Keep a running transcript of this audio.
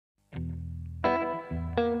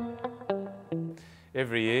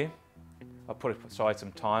Every year, I put aside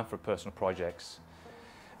some time for personal projects.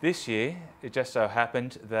 This year, it just so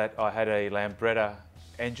happened that I had a Lambretta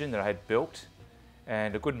engine that I had built,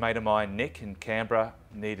 and a good mate of mine, Nick, in Canberra,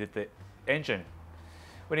 needed the engine.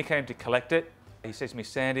 When he came to collect it, he says to me,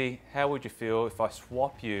 "Sandy, how would you feel if I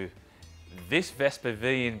swap you this Vespa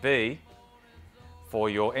VNB for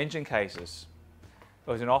your engine cases?" It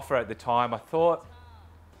was an offer at the time I thought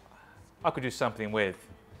I could do something with.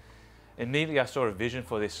 Immediately I saw a vision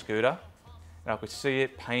for this scooter, and I could see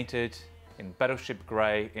it painted in battleship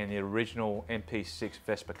grey in the original MP6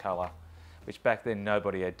 Vespa colour, which back then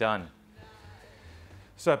nobody had done.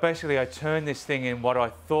 So basically I turned this thing in what I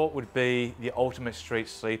thought would be the ultimate street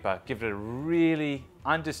sleeper, give it a really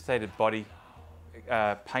understated body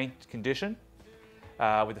paint condition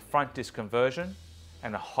with a front disc conversion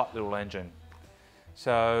and a hot little engine.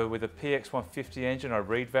 So with a PX150 engine, I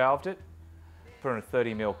revalved it, put on a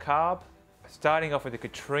 30mm carb, starting off with a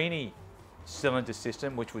Catrini cylinder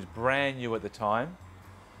system, which was brand new at the time.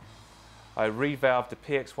 I revalved the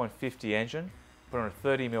PX150 engine, put on a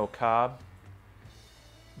 30mm carb,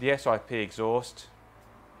 the SIP exhaust,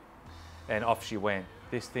 and off she went.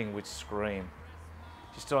 This thing would scream.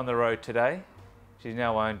 She's still on the road today. She's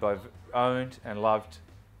now owned and loved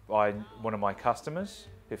by one of my customers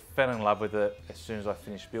who fell in love with it as soon as I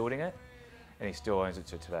finished building it, and he still owns it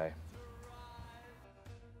to today.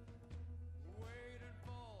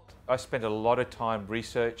 I spent a lot of time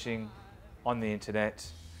researching on the internet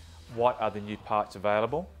what are the new parts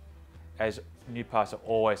available, as new parts are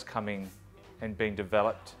always coming and being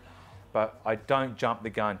developed, but I don't jump the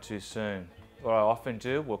gun too soon. What I often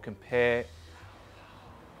do will compare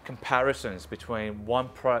comparisons between one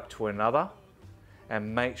product to another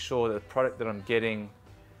and make sure that the product that I'm getting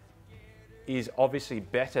is obviously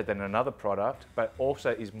better than another product, but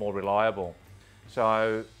also is more reliable.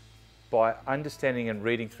 So by understanding and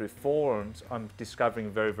reading through forums, I'm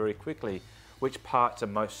discovering very, very quickly which parts are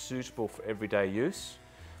most suitable for everyday use,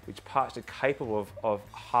 which parts are capable of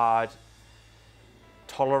hard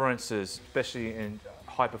tolerances, especially in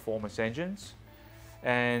high performance engines,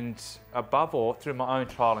 and above all, through my own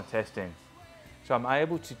trial and testing. So I'm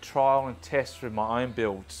able to trial and test through my own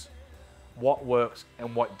builds what works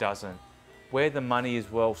and what doesn't, where the money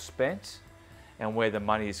is well spent and where the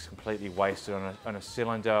money is completely wasted on a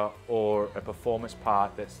cylinder or a performance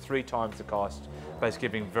part that's 3 times the cost, but is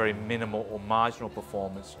giving very minimal or marginal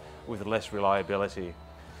performance with less reliability.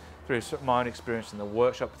 Through my own experience in the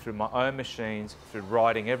workshop, through my own machines, through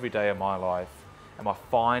riding every day of my life, am I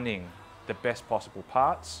finding the best possible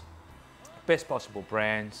parts, best possible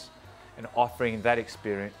brands, and offering that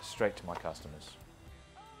experience straight to my customers.